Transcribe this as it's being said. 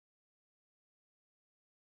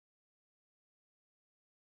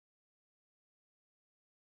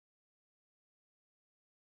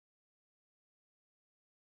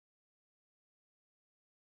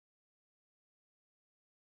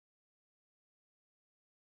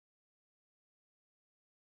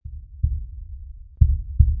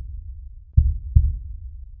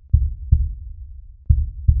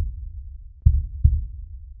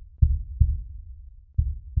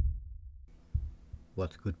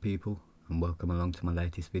What's good, people, and welcome along to my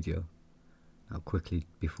latest video. Now quickly,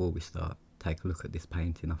 before we start, take a look at this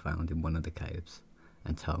painting I found in one of the caves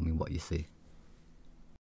and tell me what you see.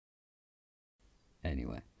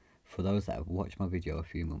 Anyway, for those that have watched my video a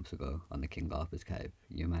few months ago on the King Arthur's cave,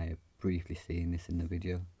 you may have briefly seen this in the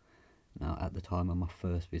video. Now at the time of my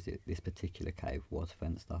first visit, this particular cave was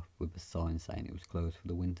fenced off with a sign saying it was closed for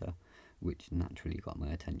the winter, which naturally got my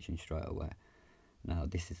attention straight away. Now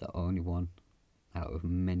this is the only one out of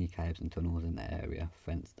many caves and tunnels in the area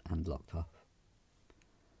fenced and locked off.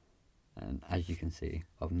 And as you can see,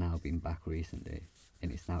 I've now been back recently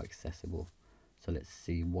and it's now accessible. So let's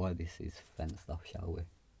see why this is fenced off, shall we?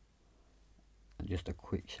 And just a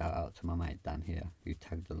quick shout out to my mate Dan here, who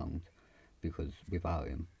tagged along, because without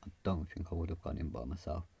him I don't think I would have gone in by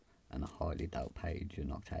myself, and I highly doubt Paige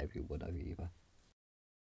and Octavia would have either.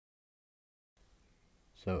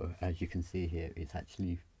 So as you can see here, it's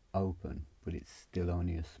actually open, but it's still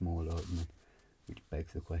only a small opening, which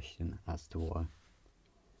begs the question as to why.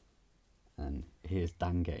 And here's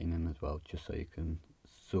Dan getting in as well, just so you can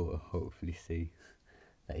sort of hopefully see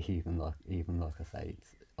that even like I say, it's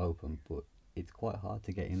open, but it's quite hard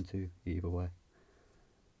to get into either way.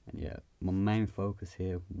 And yeah, my main focus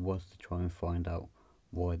here was to try and find out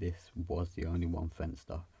why this was the only one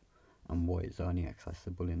fenced off and why it's only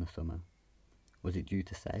accessible in the summer. Was it due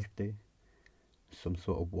to safety? Some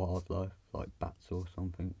sort of wildlife like bats or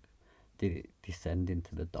something? Did it descend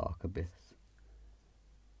into the dark abyss?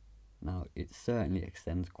 Now it certainly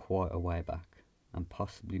extends quite a way back, and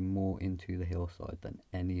possibly more into the hillside than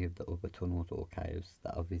any of the other tunnels or caves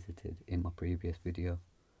that I visited in my previous video.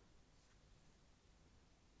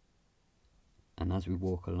 And as we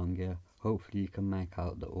walk along here, hopefully you can make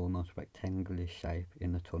out the almost rectangular shape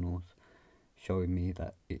in the tunnels, showing me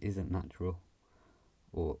that it isn't natural,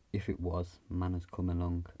 or if it was, man has come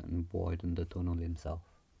along and widened the tunnel himself.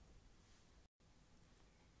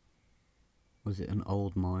 Was it an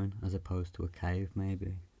old mine as opposed to a cave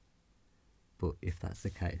maybe? But if that's the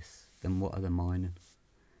case, then what are they mining?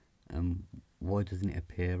 And why doesn't it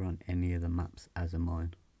appear on any of the maps as a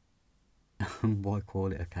mine? And why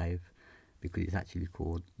call it a cave? Because it's actually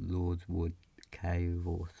called Lord's Wood Cave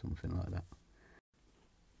or something like that.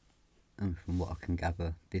 And from what I can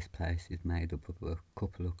gather, this place is made up of a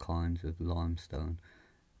couple of kinds of limestone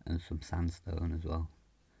and some sandstone as well.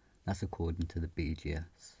 That's according to the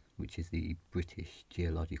BGS, which is the British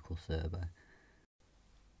Geological Survey.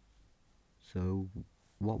 So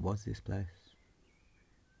what was this place?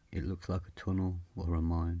 It looks like a tunnel or a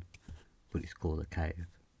mine, but it's called a cave.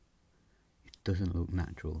 It doesn't look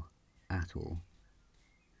natural at all.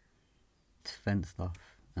 It's fenced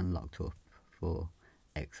off and locked up for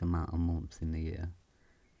X amount of months in the year,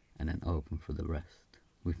 and then open for the rest,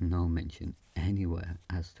 with no mention anywhere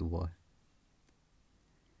as to why.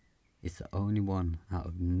 It's the only one out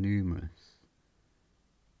of numerous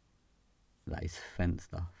that is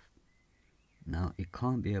fenced off. Now it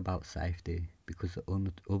can't be about safety, because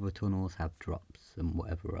the other tunnels have drops and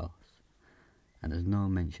whatever else, and there's no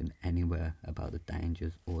mention anywhere about the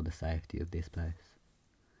dangers or the safety of this place.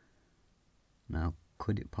 Now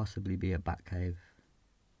could it possibly be a bat cave?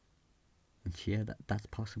 And yeah, that's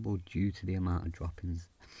possible due to the amount of droppings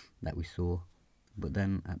that we saw, but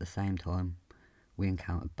then at the same time we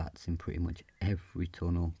encountered bats in pretty much every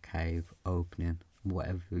tunnel, cave, opening,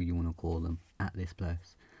 whatever you want to call them, at this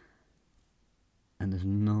place. And there's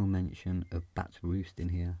no mention of bats roosting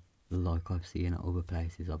here like I've seen at other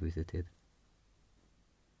places I've visited.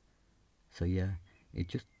 So yeah, it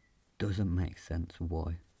just doesn't make sense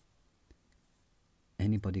why.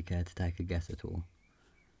 Anybody care to take a guess at all?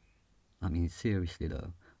 I mean, seriously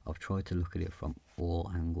though, I've tried to look at it from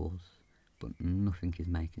all angles, but nothing is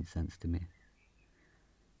making sense to me.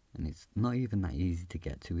 And it's not even that easy to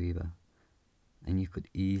get to either, and you could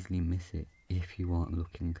easily miss it if you aren't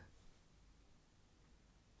looking.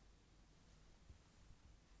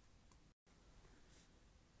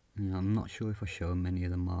 You know, I'm not sure if I show many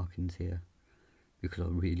of the markings here, because I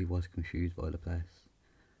really was confused by the place,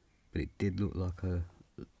 but it did look like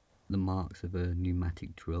the marks of a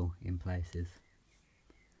pneumatic drill in places.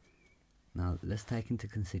 Now let's take into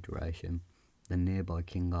consideration the nearby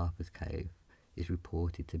King Arthur's cave is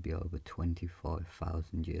reported to be over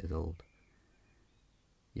 25,000 years old.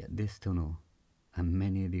 Yet this tunnel and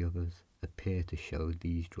many of the others appear to show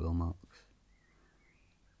these drill marks.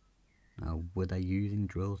 Now, were they using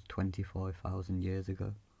drills 25,000 years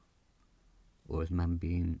ago? Or has man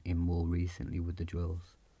been in more recently with the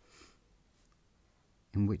drills?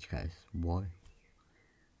 In which case, why?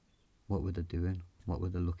 What were they doing? What were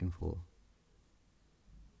they looking for?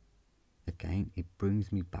 Again, it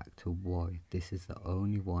brings me back to why this is the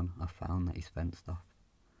only one I found that is fenced off.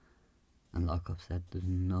 And like I've said, there's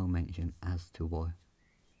no mention as to why.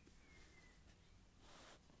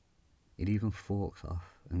 It even forks off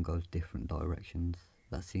and goes different directions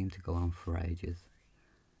that seem to go on for ages.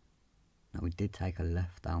 Now we did take a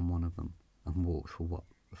left down one of them and walked for what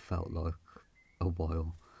felt like a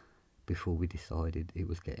while before we decided it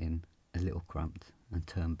was getting a little cramped and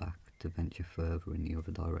turned back to venture further in the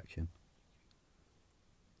other direction.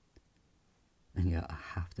 And yeah, I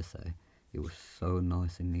have to say, it was so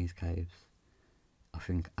nice in these caves. I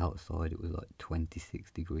think outside it was like 26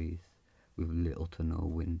 degrees with little to no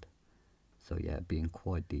wind. So yeah, being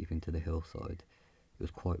quite deep into the hillside, it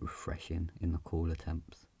was quite refreshing in the cooler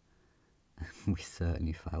temps. We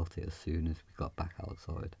certainly felt it as soon as we got back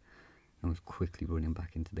outside and was quickly running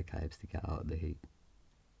back into the caves to get out of the heat.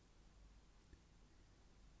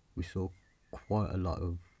 We saw quite a lot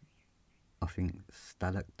of, I think,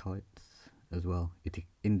 stalactites as well,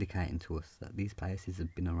 indicating to us that these places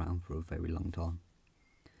had been around for a very long time.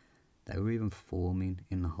 They were even forming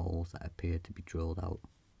in the holes that appeared to be drilled out.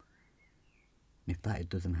 And if that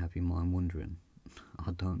doesn't have your mind wondering,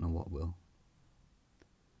 I don't know what will.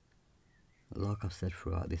 Like I've said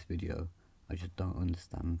throughout this video, I just don't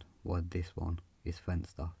understand why this one is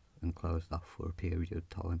fenced off and closed off for a period of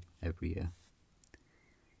time every year.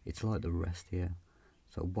 It's like the rest here,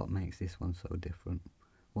 so what makes this one so different?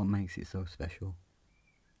 What makes it so special?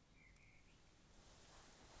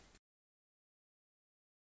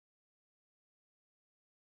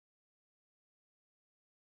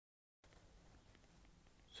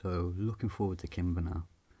 So looking forward to Kimber now,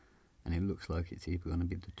 and it looks like it's either going to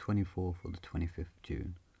be the 24th or the 25th of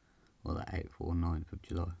June, or the 8th or 9th of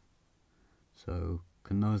July. So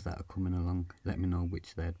can those that are coming along let me know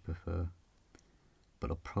which they'd prefer, but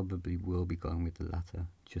I probably will be going with the latter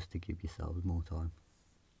just to give yourselves more time.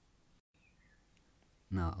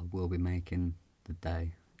 Now I will be making the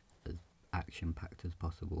day as action packed as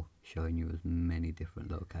possible, showing you as many different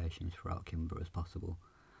locations throughout Kimber as possible,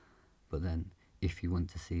 but then if you want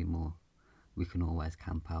to see more, we can always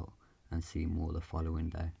camp out and see more the following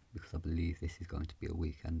day, because I believe this is going to be a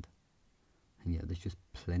weekend. And yeah, there's just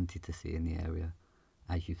plenty to see in the area,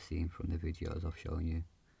 as you've seen from the videos I've shown you.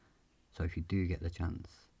 So if you do get the chance,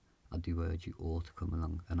 I do urge you all to come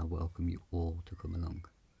along, and I welcome you all to come along.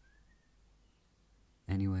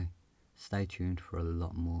 Anyway, stay tuned for a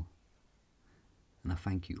lot more, and I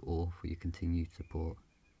thank you all for your continued support.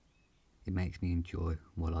 It makes me enjoy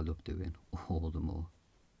what I love doing all the more.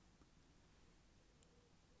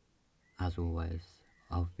 As always,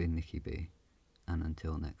 I've been Nicky B, and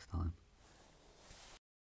until next time.